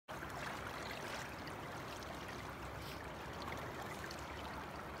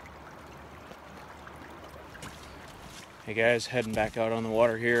Hey guys, heading back out on the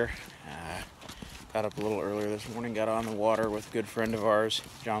water here. Got up a little earlier this morning, got on the water with a good friend of ours,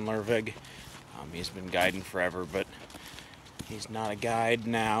 Jon Lervig. He's been guiding forever, but he's not a guide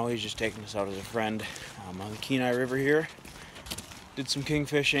now. He's just taking us out as a friend on the Kenai River here. Did some king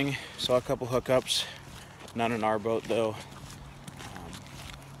fishing, saw a couple hookups. Not in our boat though.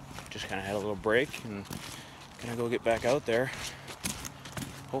 Just kind of had a little break and gonna go get back out there.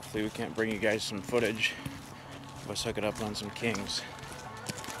 Hopefully we can't bring you guys some footage of us hooking up on some kings.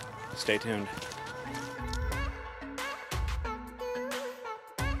 Stay tuned.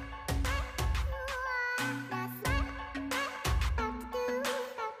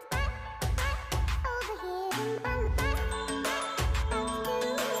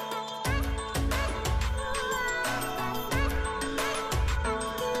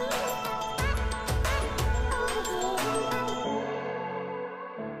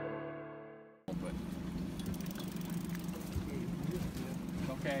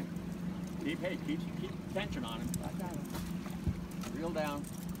 Okay. Keep tension on him. I got him. Reel down.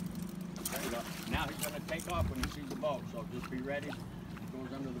 There you go. Now he's going to take off when he sees the boat, so just be ready. He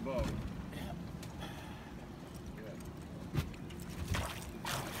goes under the boat. Good.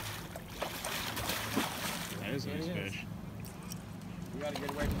 That is a nice fish. We got to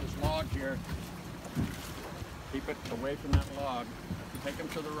get away from this log here. Keep it away from that log. Take him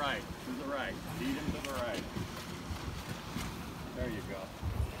to the right. To the right. Lead him to the right. There you go.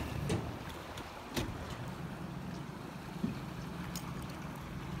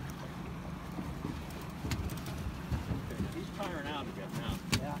 He's tiring out a bit now.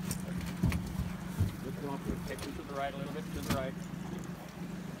 Yeah. Lift him up here. Take him to the right a little bit. To the right.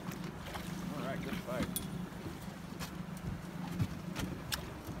 All right. Good fight.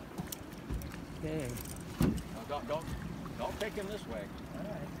 Okay. No, don't take him this way. All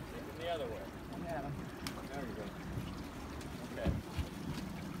right. Take him the other way. I got him. There you go. Okay.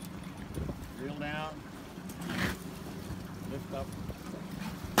 Reel down. Lift up.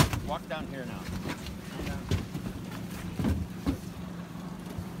 Walk down here now.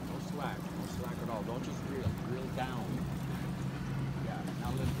 No slack. No slack at all. Don't just reel. Reel down. Yeah.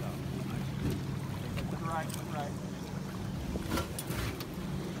 Now lift up. Nice. Take it to the right. To the right.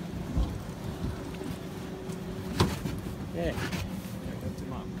 Okay. There, lift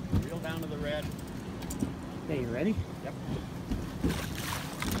him up. Reel down to the red. Okay, you ready? Yep.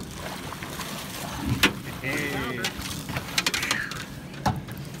 Hey.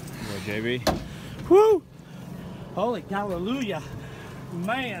 Go JB. Woo! Holy hallelujah.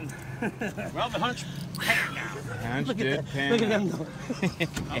 Man. Well, the hunch pan now. Hunch Look at did that. pan Look at out. them go.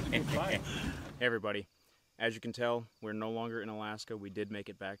 That was a good fight. Hey everybody, as you can tell, we're no longer in Alaska. We did make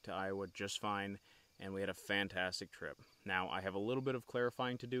it back to Iowa just fine, and we had a fantastic trip. Now, I have a little bit of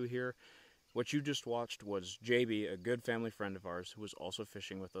clarifying to do here. What you just watched was JB, a good family friend of ours, who was also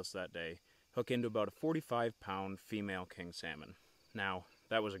fishing with us that day, hook into about a 45-pound female king salmon. Now,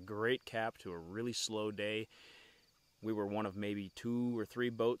 that was a great cap to a really slow day. We were one of maybe 2 or 3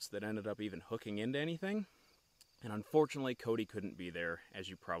 boats that ended up even hooking into anything. And unfortunately, Cody couldn't be there, as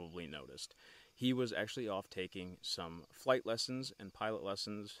you probably noticed. He was actually off taking some flight lessons and pilot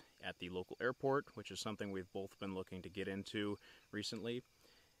lessons at the local airport, which is something we've both been looking to get into recently.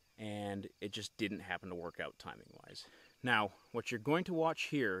 And it just didn't happen to work out timing-wise. Now, what you're going to watch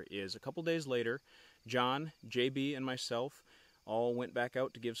here is a couple days later, Jon, JB, and myself all went back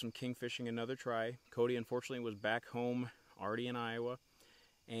out to give some king fishing another try. Cody, unfortunately, was back home, already in Iowa,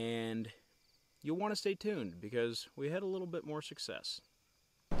 and you'll want to stay tuned because we had a little bit more success.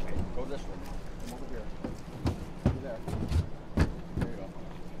 Okay, go this way. Come over here. Over there. There you go.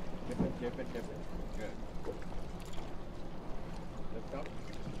 Dip it, dip it, dip it. Good. Lift up.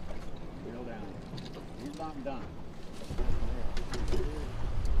 Reel down. He's not done.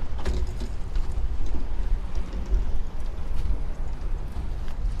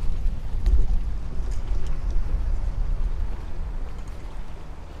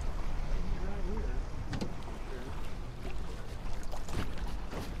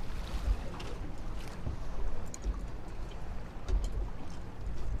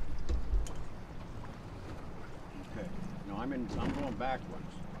 Okay. No, I'm going backwards.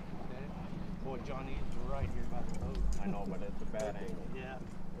 Boy, Johnny is right here by the boat. I know, but it's a bad angle. Yeah.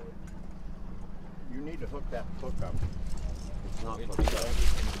 You need to hook that hook up. It's not hooked up.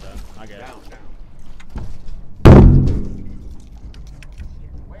 I got it. Down, down.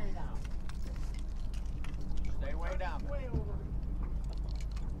 Way down. Stay way down. Way over.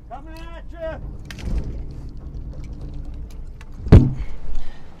 Coming at you.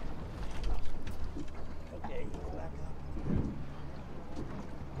 Okay, back up.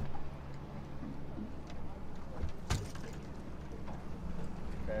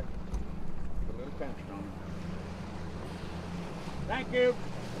 Thank you.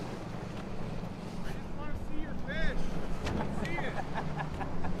 I just want to see your fish. See it.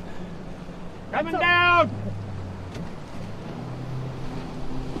 Coming down.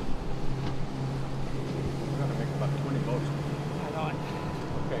 We're gonna make about 20 boats. I know it.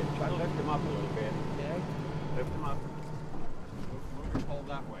 Okay, try to lift him up a little bit. Okay. Lift him up. Move your pole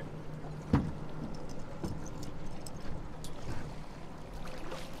that way.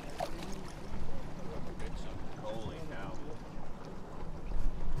 Holy cow.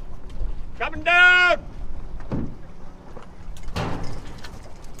 Coming down!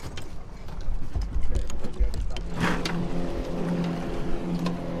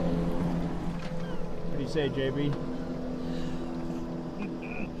 What do you say, JB?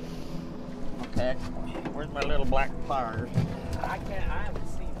 Okay, where's my little black pliers? I haven't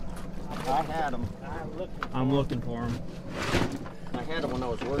seen them. I had them. I'm looking for him. I had them when I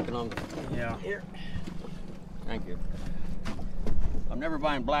was working on the... Yeah. Here. Thank you. I'm never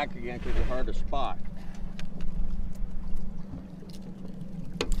buying black again because they're hard to spot.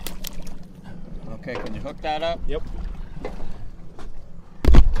 Okay, can you hook that up? Yep.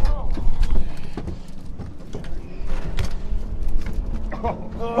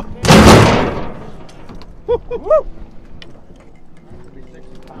 Woo! That could be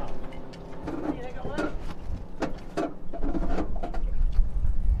 60 pounds.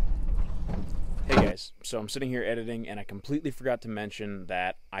 Hey guys, so I'm sitting here editing and I completely forgot to mention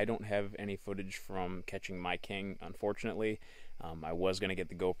that I don't have any footage from catching my king, unfortunately. I was going to get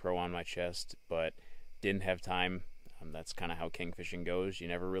the GoPro on my chest, but didn't have time. That's kind of how king fishing goes. You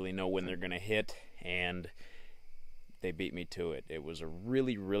never really know when they're going to hit, and they beat me to it. It was a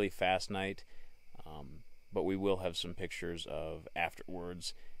really, really fast night, but we will have some pictures of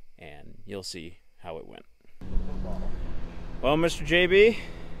afterwards, and you'll see how it went. Well, Mr. JB,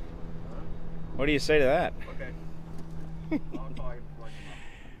 what do you say to that? Okay.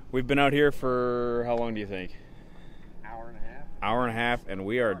 We've been out here for how long do you think? Hour and a half. Hour and a half, and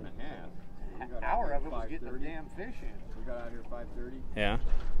we are. Hour and a half. An hour of it was getting the damn fish in. We got out here 5:30. Yeah.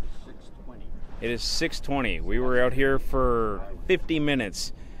 6:20. It is 6:20. We were out here for 50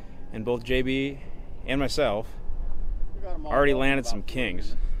 minutes, and both JB and myself We got 'em all already up in landed about some 40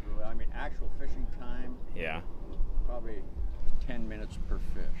 kings. minutes. I mean, actual fishing time, Yeah. probably 10 minutes per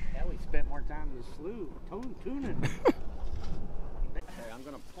fish. Yeah, we spent more time in the slough tuning. Okay, I'm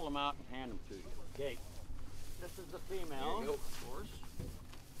going to pull them out and hand them to you. Okay. This is the There female. you go, of course.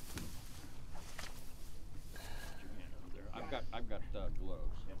 Put your hand under there. I've got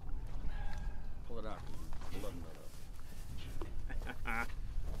gloves. Pull it out. Pull it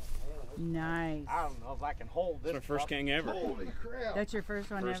Nice. I don't know if I can hold this. It's our first puppy. king ever. Holy crap. That's your first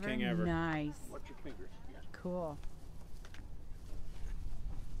one First ever? king ever. Nice. Watch your fingers. Yeah. Cool.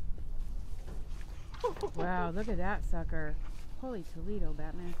 Wow, look at that sucker. Holy Toledo,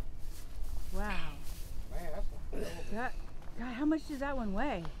 Batman. Wow. Man, that's God, how much does that one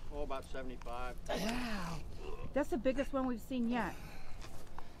weigh? Oh, about 75. Wow. That's the biggest one we've seen yet.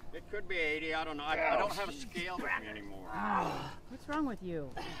 It could be 80. I don't know. I don't have a scale with me anymore. What's wrong with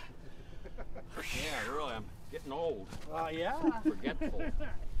you? Yeah, really. I'm getting old. yeah. Forgetful.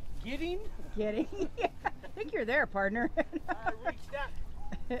 Getting? Kidding? I think you're there, partner. I reached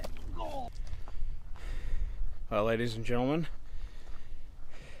that. Well, ladies and gentlemen,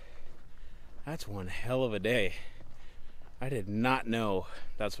 that's one hell of a day. I did not know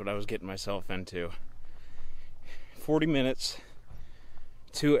that's what I was getting myself into. 40 minutes,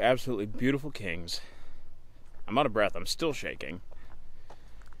 2 absolutely beautiful kings. I'm out of breath. I'm still shaking.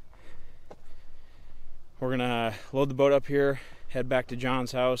 We're gonna load the boat up here, head back to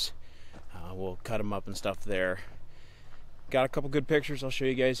John's house. We'll cut them up and stuff there. Got a couple good pictures I'll show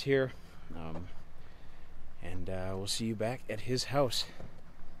you guys here. And we'll see you back at his house.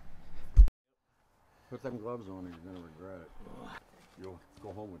 Put them gloves on and you're going to regret it. You'll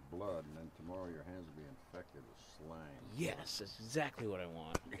go home with blood and then tomorrow your hands will be infected with slime. Yes, that's exactly what I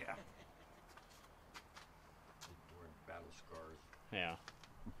want. Yeah. Wearing battle scars. Yeah.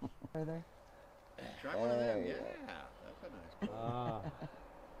 Are there? Try one of them. Yeah. That's a nice one.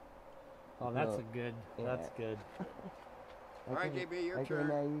 Oh, that's a good. That's good. All right, JB, your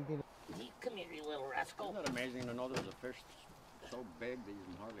turn. Come here, you little rascal. Isn't that amazing to know there's a fish so big that you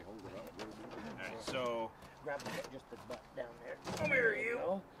can hardly hold it up? Alright, so Grab just the butt down there. Come here,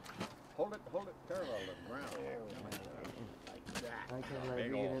 you. Hold it parallel to the ground. Like that.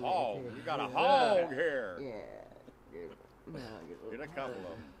 Big old hog. You got a hog here. Yeah. Get a couple of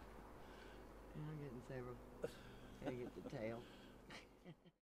them. I'm getting several. Gotta get the tail.